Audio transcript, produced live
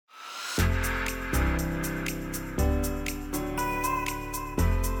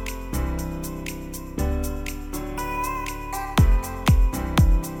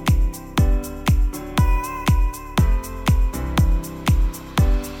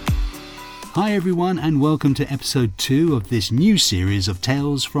Hi everyone, and welcome to episode 2 of this new series of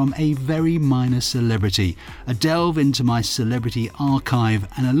tales from a very minor celebrity, a delve into my celebrity archive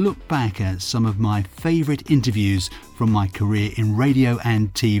and a look back at some of my favourite interviews from my career in radio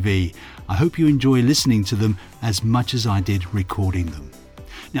and TV. I hope you enjoy listening to them as much as I did recording them.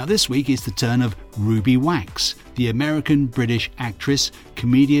 Now this week is the turn of Ruby Wax, the American-British actress,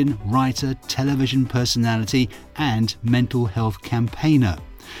 comedian, writer, television personality and mental health campaigner.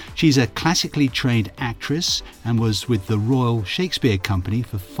 She's a classically trained actress and was with the Royal Shakespeare Company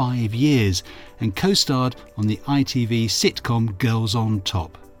for 5 years and co-starred on the ITV sitcom Girls on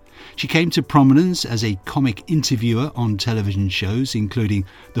Top. She came to prominence as a comic interviewer on television shows including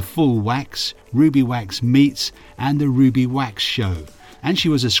The Full Wax, Ruby Wax Meets and The Ruby Wax Show. And she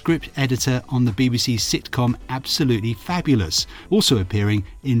was a script editor on the BBC sitcom Absolutely Fabulous, also appearing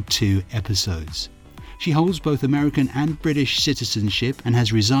in 2 episodes. She holds both American and British citizenship and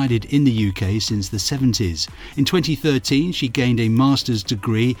has resided in the UK since the 70s. In 2013, she gained a master's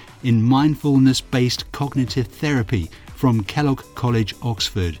degree in mindfulness-based cognitive therapy from Kellogg College,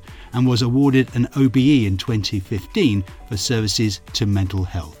 Oxford, and was awarded an OBE in 2015 for services to mental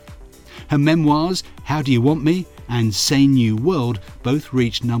health. Her memoirs, How Do You Want Me? And Sane New World both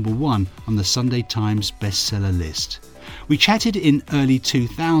reached #1 on the Sunday Times bestseller list. We chatted in early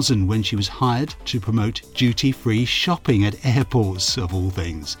 2000 when she was hired to promote duty-free shopping at airports, of all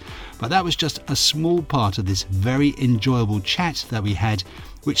things. But that was just a small part of this very enjoyable chat that we had,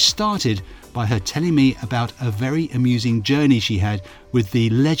 which started by her telling me about a very amusing journey she had with the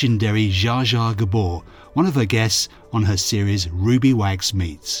legendary Zsa Zsa Gabor, one of her guests on her series Ruby Wax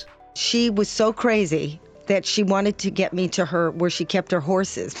Meets. She was so crazy that she wanted to get me to her where she kept her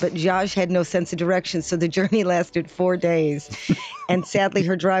horses, but Zsa had no sense of direction, so the journey lasted 4 days. And sadly,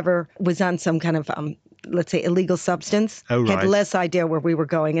 her driver was on some kind of, let's say, illegal substance, had less idea where we were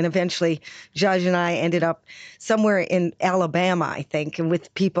going. And eventually, Zsa and I ended up somewhere in Alabama, I think, and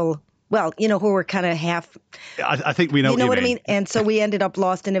with people, well, you know, who were kind of half... I think we know what I mean. And so we ended up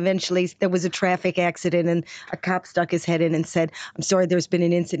lost, and eventually there was a traffic accident, and a cop stuck his head in and said, "I'm sorry, there's been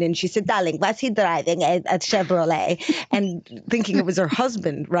an incident." And she said, "Darling, was he driving a Chevrolet?" And thinking it was her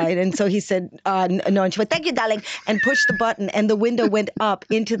husband, right? And so he said, no. And she went, "Thank you, darling," and pushed the button, and the window went up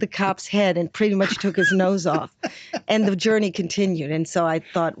into the cop's head and pretty much took his nose off. And the journey continued. And so I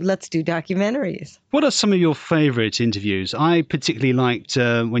thought, let's do documentaries. What are some of your favourite interviews? I particularly liked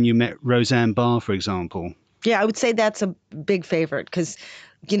when you met Roseanne Barr, for example. Yeah, I would say that's a big favorite because,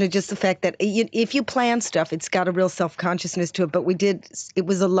 you know, just the fact that if you plan stuff, it's got a real self-consciousness to it. But it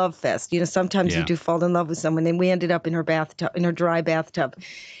was a love fest. You know, sometimes you do fall in love with someone. And we ended up in her bathtub, in her dry bathtub.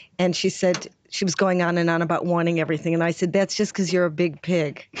 And she said she was going on and on about wanting everything. And I said, "That's just because you're a big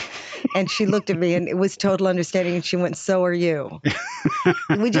pig." And she looked at me and it was total understanding. And she went, "So are you."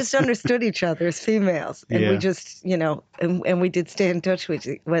 We just understood each other as females. And we just, you know, and we did stay in touch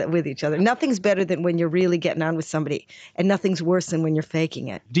with each other. Nothing's better than when you're really getting on with somebody. And nothing's worse than when you're faking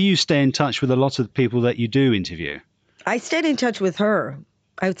it. Do you stay in touch with a lot of the people that you do interview? I stayed in touch with her.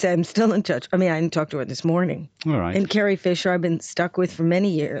 I would say I'm still in touch. I mean, I didn't talk to her this morning. All right. And Carrie Fisher, I've been stuck with for many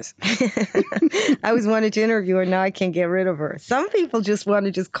years. I always wanted to interview her. Now I can't get rid of her. Some people just want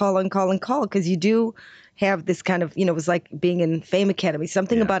to just call because you do have this kind of, you know, it was like being in Fame Academy.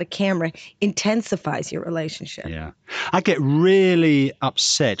 Something about a camera intensifies your relationship. Yeah. I get really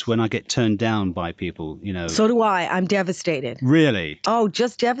upset when I get turned down by people, you know. So do I. I'm devastated. Really? Oh,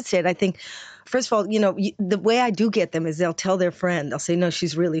 just devastated. I think, first of all, you know, the way I do get them is they'll tell their friend. They'll say, "No,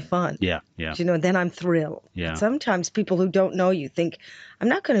 she's really fun." Yeah. You know, then I'm thrilled. Yeah. Sometimes people who don't know you think, "I'm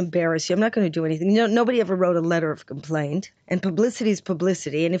not going to embarrass you. I'm not going to do anything." You know, nobody ever wrote a letter of complaint. And publicity is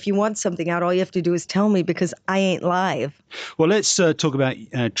publicity. And if you want something out, all you have to do is tell me because I ain't live. Well, let's talk about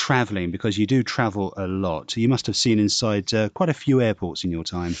traveling because you do travel a lot. You must have seen inside quite a few airports in your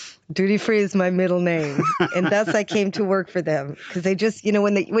time. Duty Free is my middle name. And thus I came to work for them because they just, you know,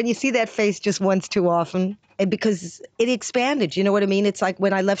 when you see that face just once too often, and because it expanded, you know what I mean? It's like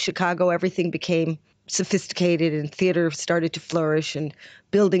when I left Chicago, everything became sophisticated and theater started to flourish and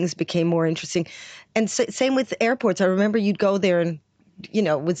buildings became more interesting. And same with airports. I remember you'd go there and, you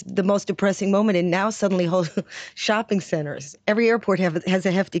know, it was the most depressing moment. And now suddenly whole shopping centers. Every airport has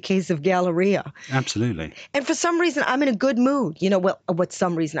a hefty case of Galleria. Absolutely. And for some reason, I'm in a good mood. You know, well, what's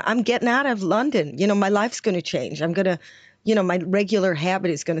some reason? I'm getting out of London. You know, my life's going to change. I'm going to, you know, my regular habit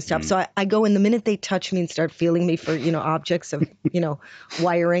is going to stop. So I go in the minute they touch me and start feeling me for, you know, objects of, you know,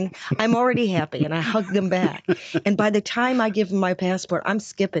 wiring, I'm already happy and I hug them back. And by the time I give them my passport, I'm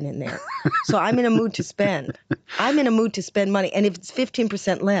skipping in there. So I'm in a mood to spend. I'm in a mood to spend money. And if it's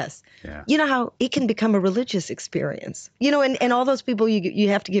 15% less, Yeah. You know how it can become a religious experience, and all those people you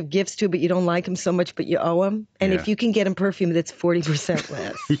have to give gifts to, but you don't like them so much, but you owe them. And if you can get them perfume that's 40%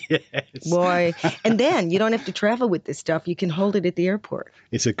 less, Yes. boy, and then you don't have to travel with this stuff. You can hold it at the airport.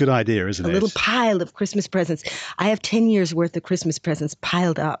 It's a good idea, isn't it? A little pile of Christmas presents. I have 10 years worth of Christmas presents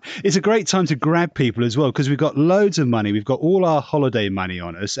piled up. It's a great time to grab people as well, because we've got loads of money. We've got all our holiday money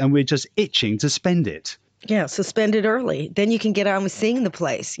on us and we're just itching to spend it. Yeah, so spend it early. Then you can get on with seeing the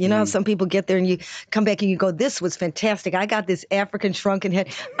place. You know how some people get there and you come back and you go, this was fantastic. I got this African shrunken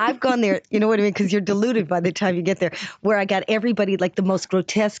head. I've gone there, you know what I mean? Because you're deluded by the time you get there, where I got everybody like the most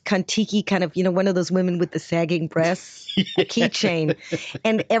grotesque, Kontiki kind of, one of those women with the sagging breasts, a keychain.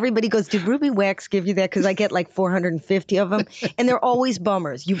 And everybody goes, did Ruby Wax give you that? Because I get like 450 of them. And they're always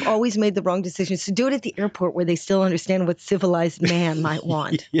bummers. You've always made the wrong decision. So do it at the airport where they still understand what civilized man might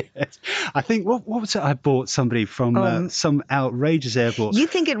want. Yes. I think, what was it I bought somebody from some outrageous airport? You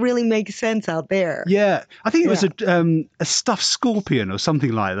think it really makes sense out there. Yeah. I think it was a stuffed scorpion or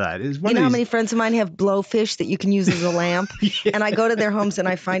something like that. It was how many friends of mine have blowfish that you can use as a lamp? Yes. And I go to their homes and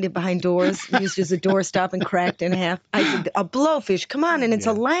I find it behind doors, used as a doorstop and cracked in half. I said, a blowfish, come on, and it's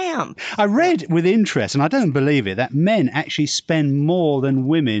a lamp. I read with interest, and I don't believe it, that men actually spend more than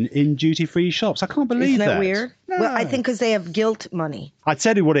women in duty-free shops. I can't believe that. Isn't that weird? No. Well, I think because they have guilt money. I'd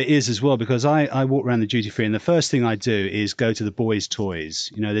tell you what it is as well, because I walk around the duty-free and the first thing I do is go to the boys'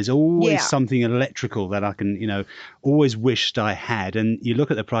 toys. There's always something electrical that I can, always wished I had. And you look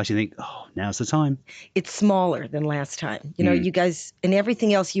at the price, you think, oh, now's the time. It's smaller than last time. You guys, in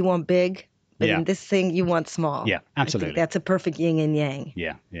everything else you want big, but in this thing you want small. Yeah, absolutely. I think that's a perfect yin and yang.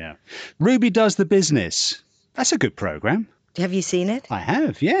 Yeah. Ruby Does the Business. That's a good program. Have you seen it? I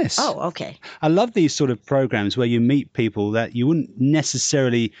have, yes. Oh, okay. I love these sort of programs where you meet people that you wouldn't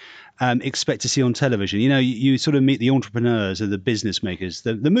necessarily expect to see on television. You sort of meet the entrepreneurs or the business makers,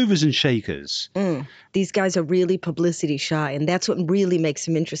 the movers and shakers. These guys are really publicity shy, and that's what really makes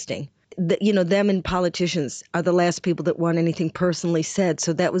them interesting. Them and politicians are the last people that want anything personally said.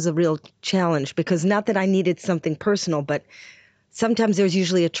 So that was a real challenge, because not that I needed something personal, but sometimes there's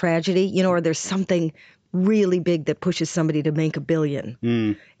usually a tragedy, or there's something really big that pushes somebody to make $1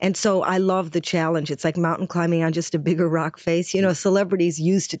 billion. And so I love the challenge. It's like mountain climbing on just a bigger rock face. Celebrities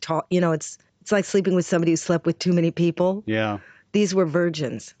used to talk, it's like sleeping with somebody who slept with too many people. Yeah. These were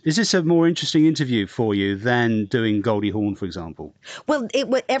virgins. Is this a more interesting interview for you than doing Goldie Hawn, for example? Well,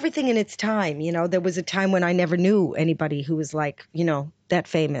 everything in its time. There was a time when I never knew anybody who was like, that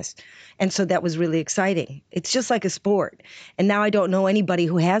famous. And so that was really exciting. It's just like a sport. And now I don't know anybody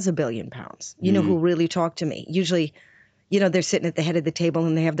who has £1 billion, who really talk to me. Usually, they're sitting at the head of the table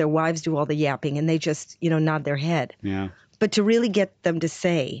and they have their wives do all the yapping and they just, nod their head. Yeah. But to really get them to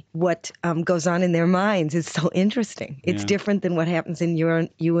say what goes on in their minds is so interesting. It's different than what happens in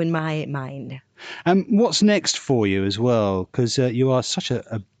you and my mind. What's next for you as well? Because you are such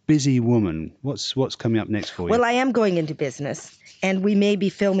a busy woman. What's coming up next for you? Well, I am going into business, and we may be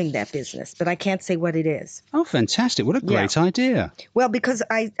filming that business, but I can't say what it is. Oh, fantastic. What a great idea. Well, because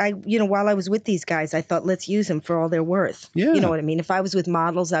I while I was with these guys, I thought, let's use them for all they're worth. Yeah. You know what I mean? If I was with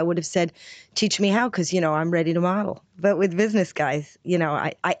models, I would have said, teach me how, because, I'm ready to model. But with business guys,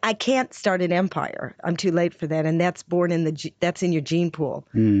 I can't start an empire. I'm too late for that, and that's that's in your gene pool.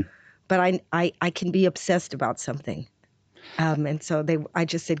 But I can be obsessed about something. And so I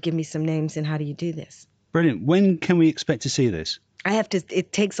just said, give me some names and how do you do this? Brilliant. When can we expect to see this?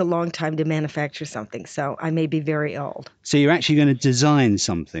 It takes a long time to manufacture something, so I may be very old. So you're actually going to design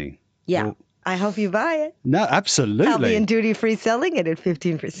something? Yeah. Or... I hope you buy it. No, absolutely. I'll be in duty-free selling it at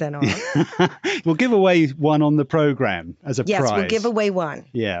 15% off. We'll give away one on the program as a prize. Yes, we'll give away one.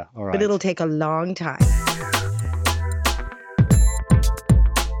 Yeah, all right. But it'll take a long time.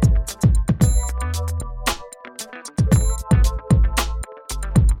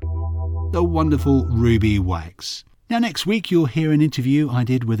 The wonderful Ruby Wax. Now, next week you'll hear an interview I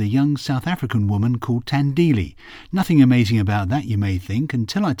did with a young South African woman called Tandile. Nothing amazing about that, you may think,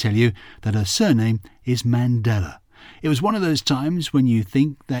 until I tell you that her surname is Mandela. It was one of those times when you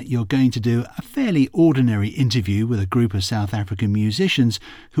think that you're going to do a fairly ordinary interview with a group of South African musicians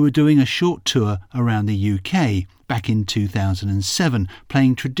who were doing a short tour around the UK back in 2007,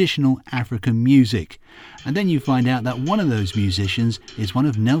 playing traditional African music. And then you find out that one of those musicians is one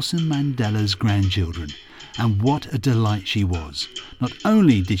of Nelson Mandela's grandchildren. And what a delight she was. Not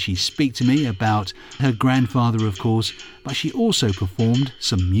only did she speak to me about her grandfather, of course, but she also performed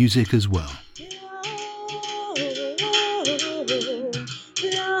some music as well.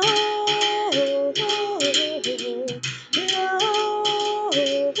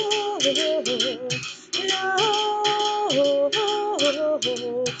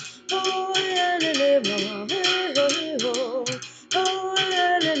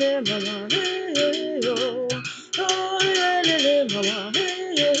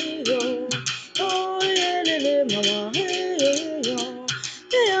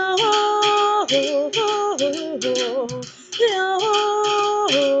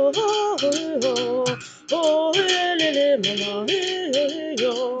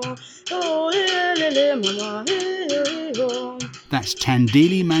 That's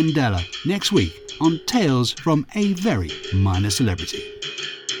Tandili Mandela next week on Tales from a Very Minor Celebrity.